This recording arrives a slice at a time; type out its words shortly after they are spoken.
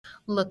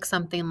look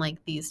something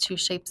like these two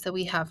shapes that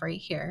we have right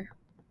here.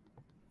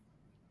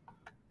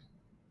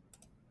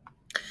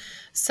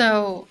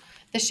 So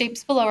the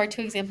shapes below are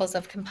two examples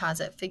of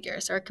composite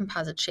figures or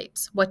composite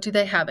shapes. What do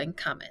they have in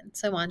common?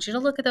 So I want you to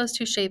look at those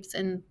two shapes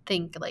and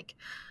think, like,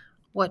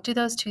 what do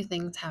those two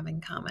things have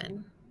in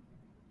common?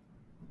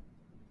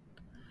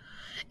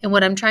 And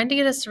what I'm trying to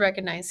get us to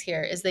recognize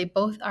here is they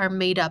both are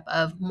made up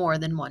of more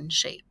than one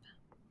shape.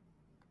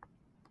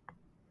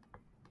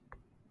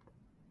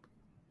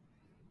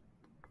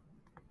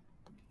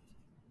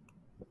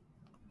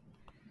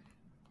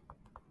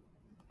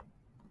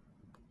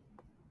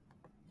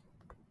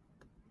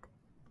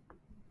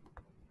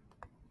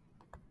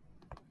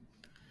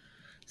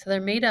 So they're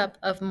made up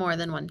of more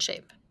than one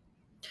shape.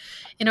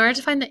 In order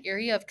to find the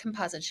area of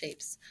composite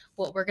shapes,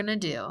 what we're going to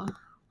do,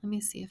 let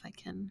me see if I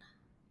can.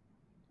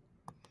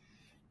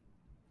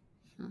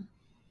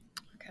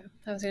 Okay,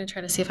 I was going to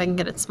try to see if I can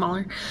get it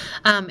smaller,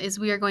 is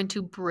we are going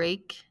to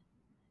break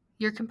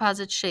your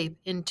composite shape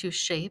into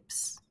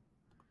shapes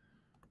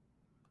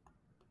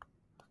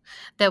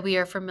that we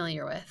are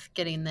familiar with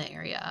getting the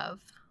area of.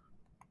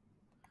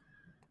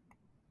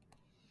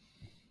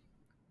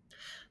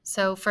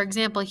 So for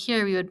example,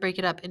 here we would break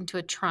it up into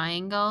a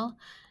triangle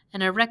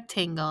and a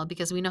rectangle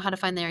because we know how to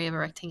find the area of a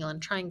rectangle and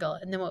triangle.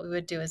 And then what we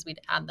would do is we'd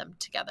add them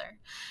together.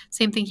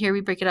 Same thing here, we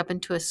break it up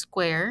into a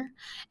square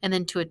and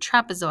then to a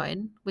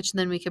trapezoid, which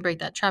then we could break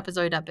that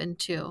trapezoid up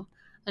into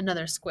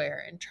another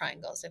square and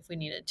triangles if we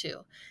needed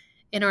to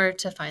in order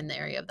to find the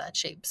area of that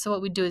shape. So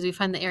what we do is we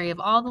find the area of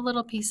all the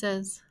little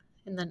pieces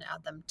and then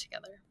add them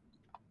together.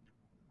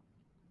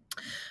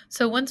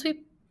 So once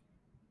we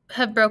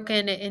have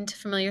broken it into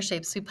familiar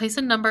shapes, we place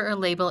a number or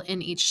label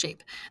in each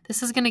shape.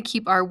 This is going to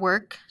keep our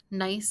work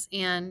nice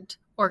and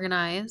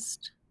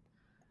organized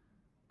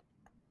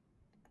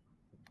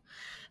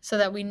so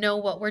that we know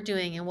what we're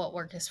doing and what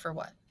work is for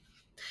what.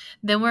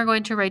 Then we're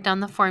going to write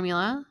down the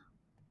formula.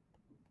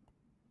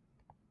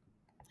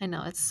 I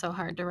know it's so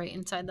hard to write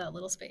inside that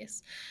little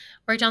space.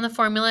 Write down the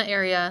formula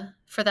area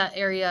for that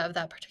area of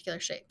that particular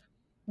shape.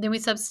 Then we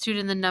substitute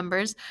in the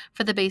numbers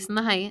for the base and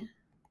the height.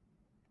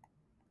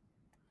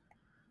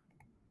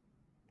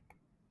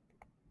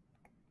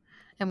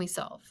 And we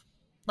solve.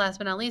 Last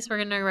but not least, we're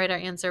going to write our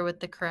answer with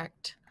the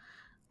correct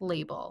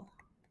label,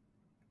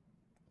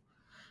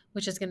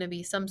 which is going to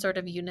be some sort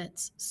of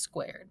units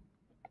squared.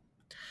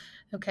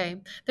 Okay,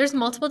 there's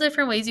multiple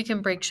different ways you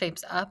can break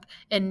shapes up,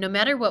 and no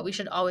matter what, we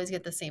should always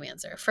get the same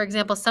answer. For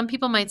example, some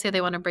people might say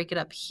they want to break it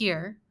up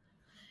here.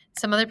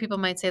 Some other people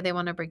might say they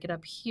want to break it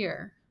up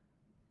here.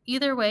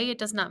 Either way, it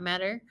does not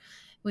matter.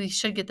 We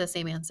should get the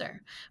same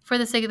answer. For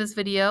the sake of this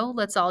video,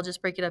 let's all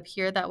just break it up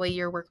here. That way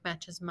your work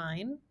matches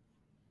mine.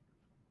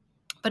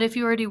 But if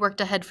you already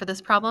worked ahead for this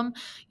problem,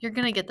 you're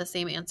going to get the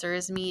same answer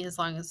as me as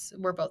long as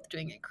we're both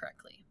doing it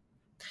correctly.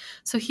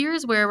 So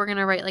here's where we're going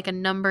to write like a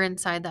number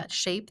inside that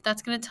shape.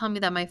 That's going to tell me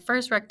that my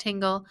first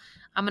rectangle,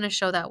 I'm going to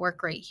show that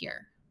work right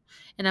here.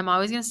 And I'm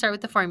always going to start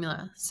with the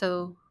formula.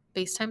 So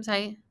base times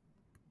height,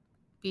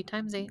 b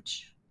times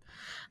h.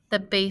 The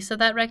base of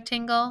that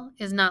rectangle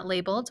is not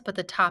labeled, but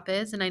the top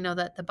is. And I know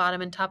that the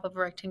bottom and top of a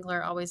rectangle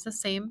are always the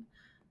same.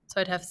 So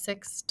I'd have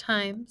 6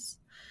 times.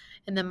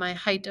 And then my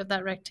height of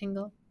that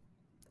rectangle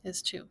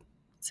is 2.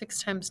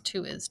 6 times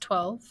 2 is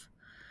 12.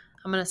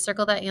 I'm going to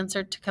circle that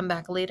answer to come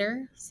back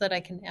later so that I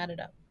can add it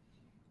up.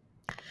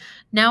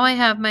 Now I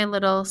have my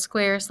little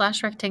square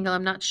 / rectangle.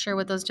 I'm not sure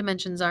what those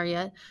dimensions are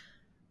yet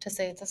to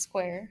say it's a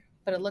square,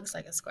 but it looks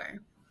like a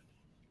square.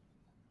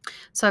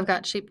 So I've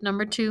got shape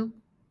number 2.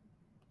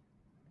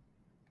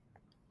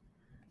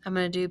 I'm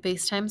going to do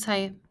base times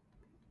height.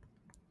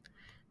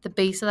 The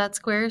base of that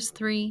square is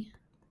 3.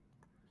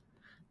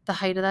 The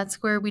height of that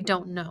square we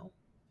don't know.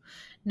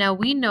 Now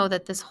we know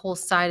that this whole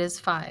side is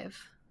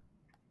 5.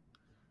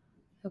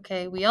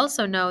 Okay, we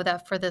also know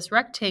that for this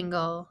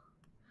rectangle,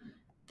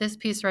 this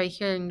piece right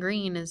here in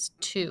green is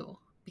 2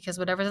 because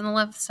whatever's on the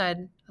left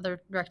side of the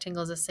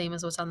rectangle is the same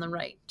as what's on the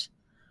right.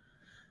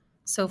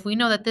 So if we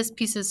know that this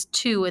piece is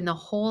 2 and the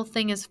whole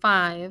thing is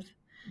 5,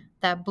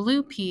 that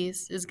blue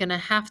piece is going to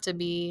have to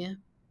be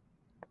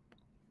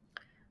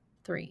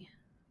 3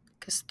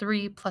 because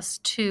 3 plus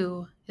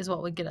 2 is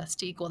what would get us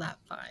to equal that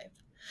 5.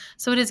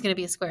 So it is going to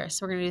be a square.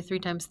 So we're going to do 3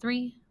 times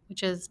 3,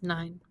 which is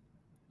 9.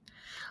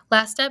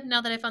 Last step,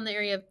 now that I found the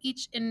area of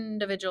each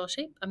individual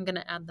shape, I'm going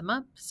to add them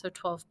up. So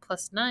 12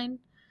 plus 9.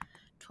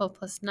 12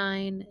 plus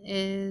 9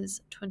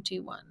 is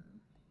 21.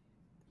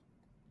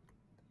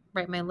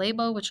 Write my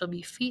label, which will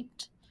be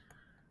feet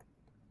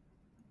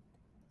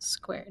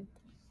squared.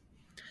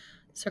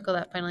 Circle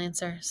that final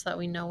answer so that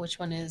we know which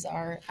one is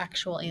our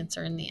actual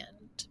answer in the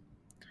end.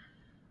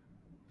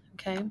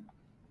 Okay,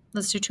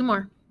 let's do 2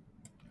 more.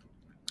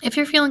 If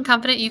you're feeling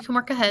confident, you can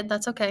work ahead.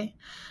 That's okay.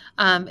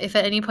 If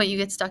at any point you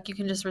get stuck, you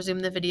can just resume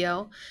the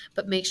video,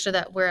 but make sure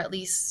that we're at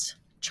least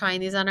trying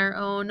these on our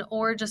own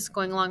or just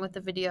going along with the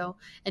video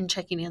and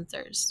checking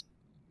answers.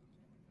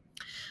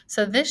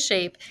 So this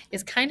shape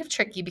is kind of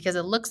tricky because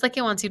it looks like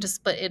it wants you to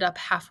split it up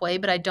halfway,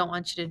 but I don't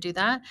want you to do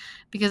that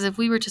because if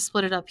we were to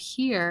split it up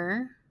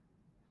here,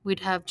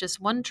 we'd have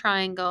just one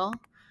triangle.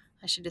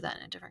 I should do that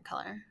in a different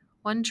color.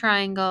 One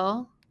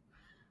triangle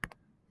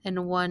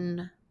and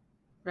one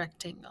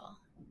rectangle.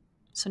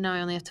 So now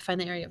I only have to find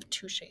the area of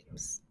two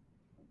shapes.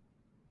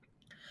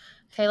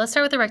 Okay, let's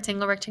start with the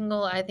rectangle.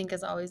 Rectangle, I think,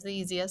 is always the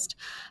easiest.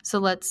 So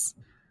let's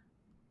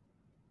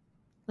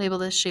label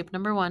this shape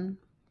number 1.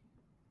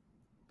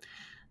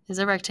 Is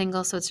a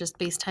rectangle, so it's just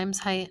base times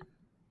height.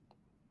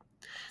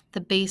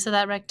 The base of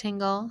that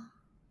rectangle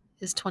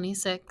is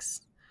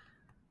 26.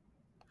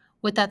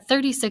 What that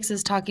 36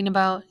 is talking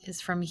about is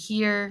from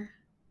here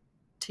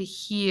to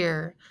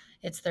here,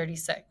 it's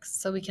 36.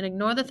 So we can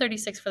ignore the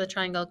 36 for the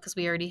triangle because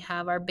we already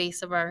have our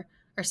base of our,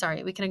 or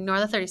sorry, we can ignore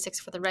the 36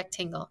 for the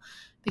rectangle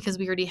because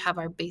we already have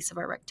our base of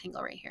our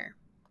rectangle right here.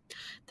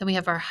 Then we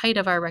have our height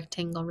of our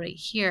rectangle right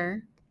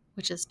here,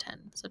 which is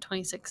 10. So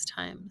 26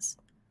 times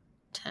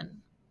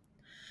 10.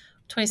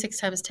 26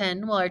 times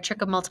 10, well, our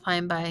trick of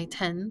multiplying by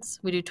tens,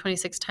 we do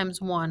 26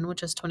 times 1,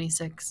 which is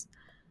 26.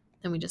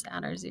 Then we just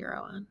add our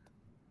 0 on.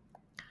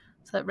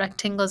 So that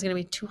rectangle is going to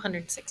be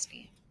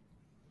 260.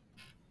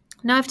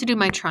 Now I have to do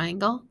my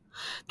triangle.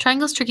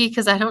 Triangle's tricky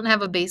because I don't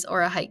have a base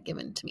or a height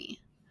given to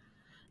me.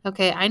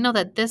 Okay, I know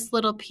that this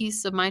little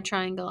piece of my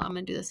triangle, I'm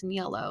going to do this in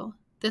yellow.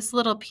 This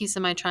little piece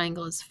of my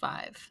triangle is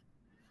 5.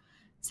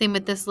 Same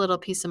with this little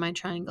piece of my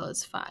triangle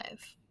is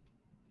 5.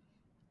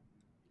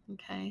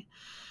 Okay.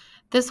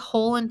 This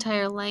whole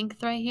entire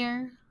length right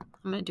here,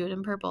 I'm going to do it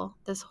in purple.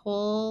 This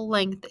whole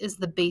length is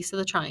the base of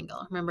the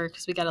triangle. Remember,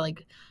 because we got to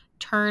like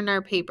turn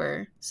our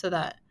paper so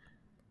that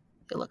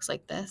it looks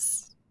like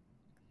this.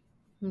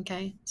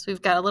 Okay, so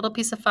we've got a little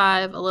piece of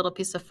 5, a little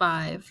piece of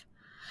 5.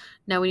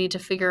 Now we need to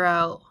figure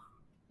out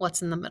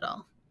what's in the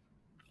middle.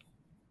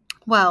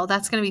 Well,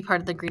 that's going to be part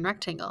of the green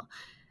rectangle.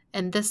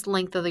 And this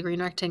length of the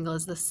green rectangle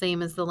is the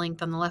same as the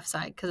length on the left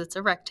side because it's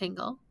a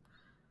rectangle.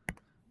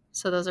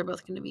 So those are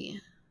both going to be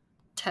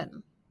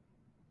 10.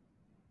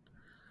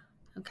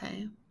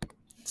 Okay,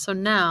 so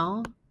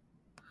now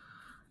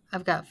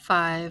I've got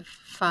 5,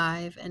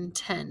 5, and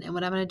 10. And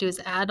what I'm going to do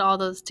is add all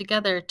those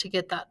together to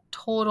get that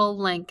total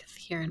length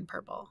here in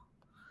purple.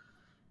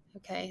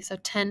 Okay, so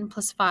 10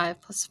 plus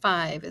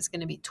 5 is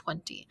going to be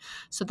 20.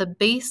 So the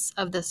base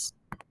of this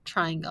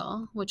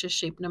triangle, which is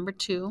shape number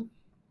 2,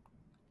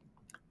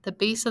 the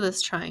base of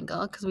this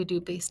triangle, because we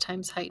do base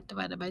times height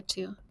divided by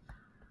 2,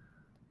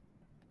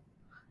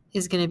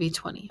 is going to be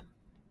 20.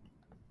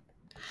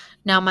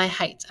 Now my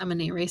height, I'm going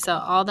to erase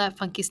out all that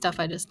funky stuff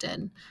I just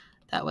did.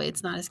 That way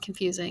it's not as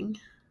confusing.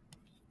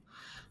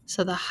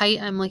 So the height,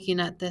 I'm looking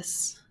at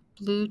this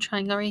blue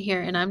triangle right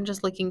here, and I'm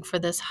just looking for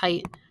this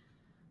height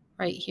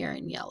right here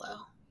in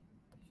yellow.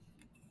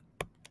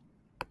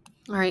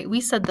 All right,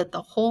 we said that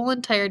the whole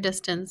entire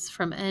distance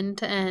from end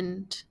to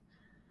end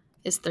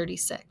is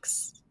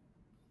 36.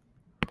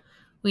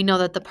 We know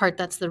that the part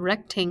that's the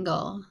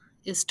rectangle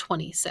is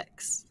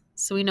 26.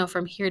 So we know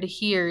from here to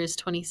here is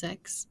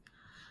 26.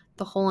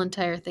 The whole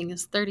entire thing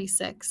is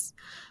 36.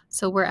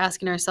 So we're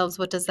asking ourselves,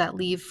 what does that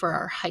leave for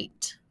our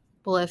height?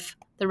 Well, if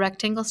the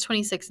rectangle is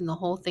 26 and the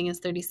whole thing is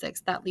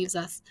 36, that leaves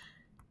us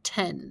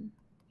 10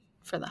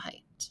 for the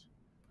height.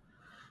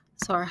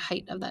 So our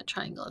height of that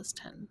triangle is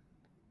 10.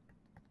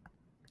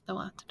 Then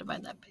we'll have to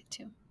divide that by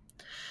 2.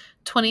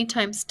 20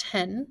 times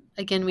 10,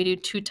 again, we do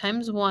 2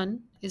 times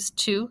 1 is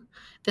 2.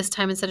 This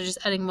time, instead of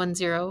just adding 1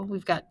 0,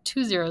 we've got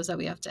 2 zeros that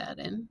we have to add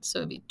in. So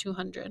it would be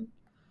 200.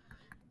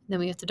 Then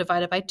we have to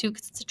divide it by 2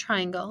 because it's a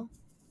triangle.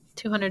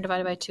 200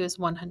 divided by 2 is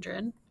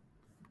 100.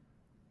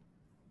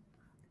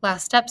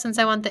 Last step, since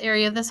I want the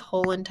area of this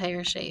whole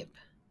entire shape,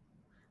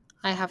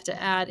 I have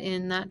to add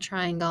in that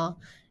triangle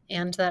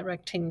and that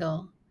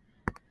rectangle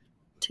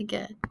to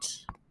get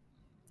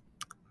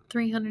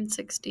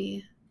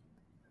 360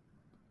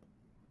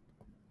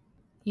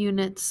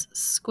 units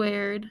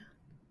squared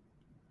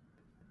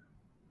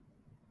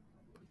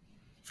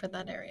for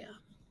that area.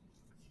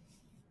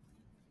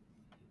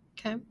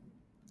 Okay.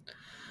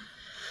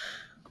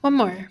 One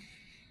more.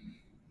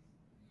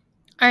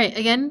 All right,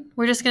 again,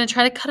 we're just going to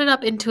try to cut it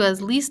up into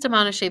as least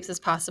amount of shapes as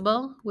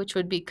possible, which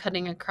would be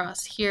cutting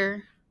across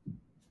here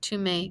to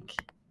make,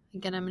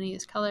 again, I'm going to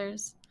use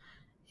colors,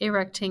 a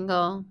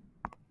rectangle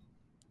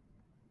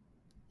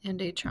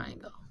and a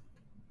triangle.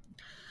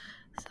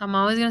 So I'm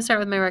always going to start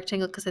with my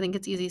rectangle because I think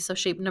it's easy. So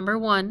shape number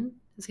 1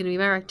 is going to be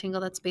my rectangle.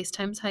 That's base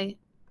times height.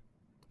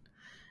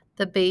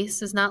 The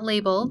base is not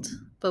labeled,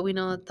 but we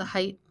know that the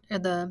height or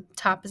the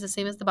top is the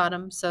same as the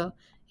bottom. So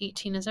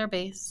 18 is our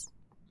base.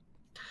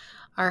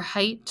 Our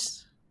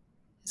height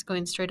is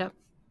going straight up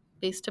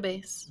base to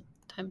base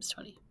times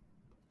 20.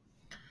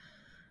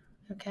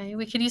 Okay,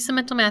 we could use some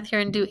mental math here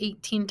and do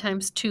 18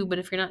 times 2, but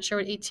if you're not sure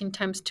what 18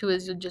 times 2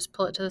 is, you'll just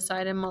pull it to the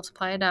side and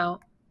multiply it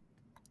out.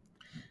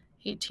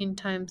 18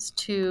 times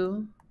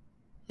 2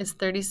 is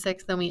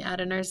 36. Then we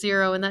add in our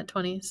 0 in that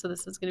 20, so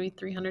this is going to be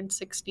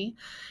 360.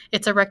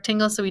 It's a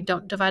rectangle, so we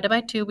don't divide it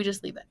by 2. We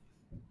just leave it.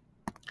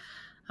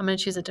 I'm going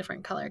to choose a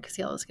different color because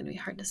yellow is going to be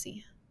hard to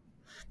see.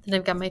 Then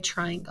I've got my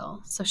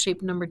triangle. So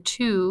shape number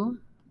 2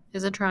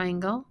 is a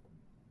triangle.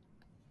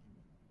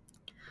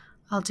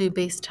 I'll do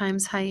base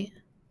times height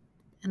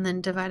and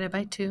then divide it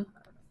by 2.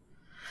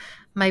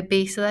 My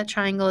base of that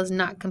triangle is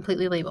not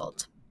completely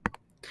labeled.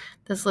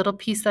 This little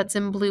piece that's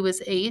in blue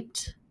is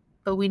 8,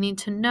 but we need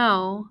to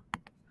know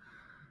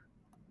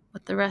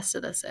what the rest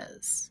of this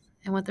is.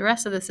 And what the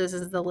rest of this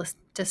is the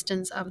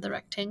distance of the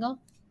rectangle.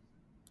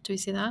 Do we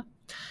see that?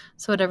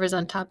 So whatever's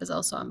on top is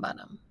also on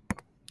bottom.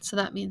 So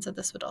that means that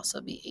this would also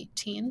be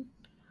 18.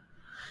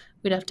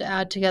 We'd have to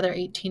add together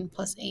 18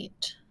 plus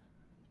 8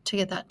 to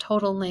get that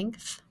total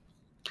length.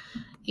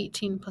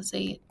 18 plus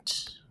 8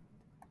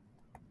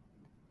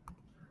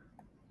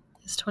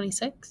 is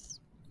 26.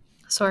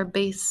 So our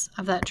base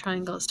of that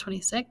triangle is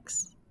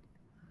 26.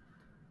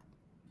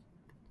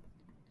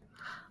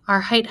 Our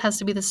height has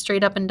to be the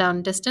straight up and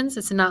down distance.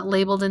 It's not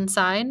labeled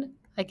inside.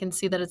 I can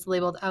see that it's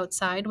labeled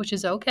outside, which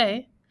is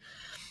okay.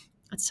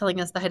 It's telling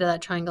us the height of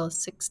that triangle is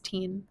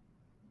 16,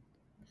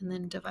 and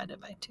then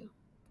divided by 2.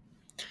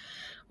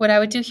 What I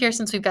would do here,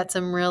 since we've got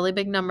some really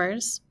big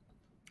numbers,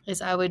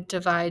 is I would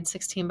divide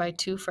 16 by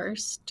 2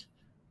 first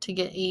to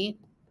get 8,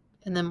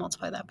 and then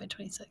multiply that by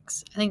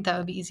 26. I think that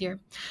would be easier.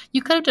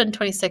 You could have done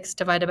 26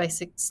 divided by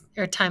 6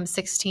 or times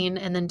 16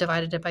 and then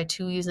divided it by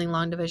 2 using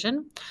long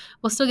division.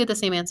 We'll still get the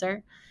same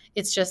answer.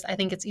 It's just, I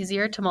think it's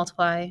easier to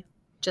multiply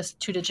just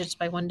 2 digits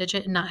by 1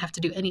 digit and not have to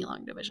do any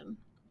long division.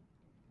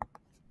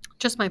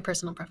 Just my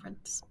personal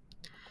preference.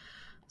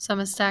 So I'm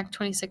going to stack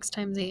 26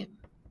 times 8.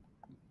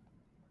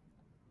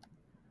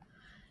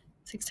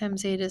 6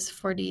 times 8 is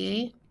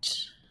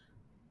 48.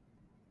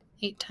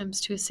 8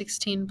 times 2 is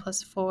 16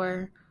 plus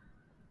 4,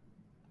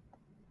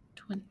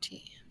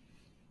 20.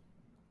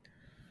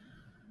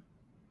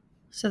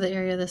 So the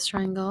area of this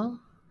triangle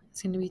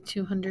is going to be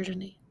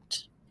 208.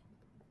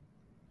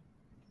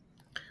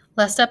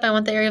 Last up, I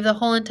want the area of the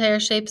whole entire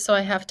shape, so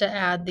I have to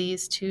add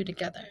these two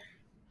together.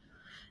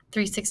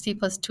 360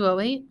 plus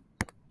 208.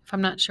 If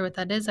I'm not sure what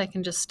that is, I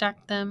can just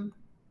stack them.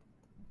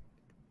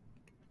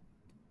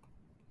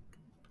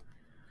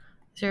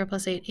 0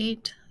 plus 8,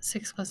 8.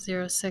 6 plus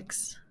 0,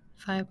 6.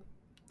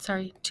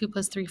 2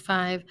 plus 3,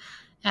 5.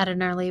 Add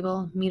in our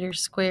label, meters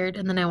squared.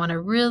 And then I want to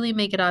really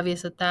make it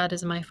obvious that that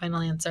is my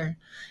final answer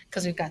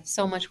because we've got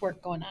so much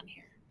work going on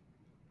here.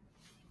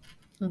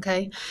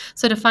 Okay,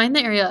 so to find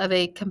the area of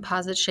a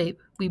composite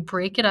shape, we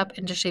break it up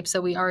into shapes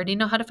that we already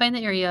know how to find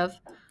the area of: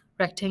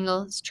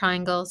 rectangles,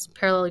 triangles,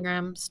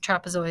 parallelograms,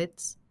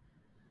 trapezoids.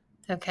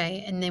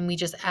 Okay, and then we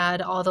just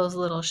add all those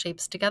little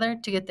shapes together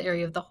to get the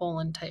area of the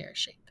whole entire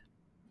shape.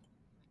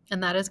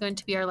 And that is going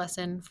to be our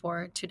lesson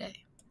for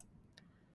today.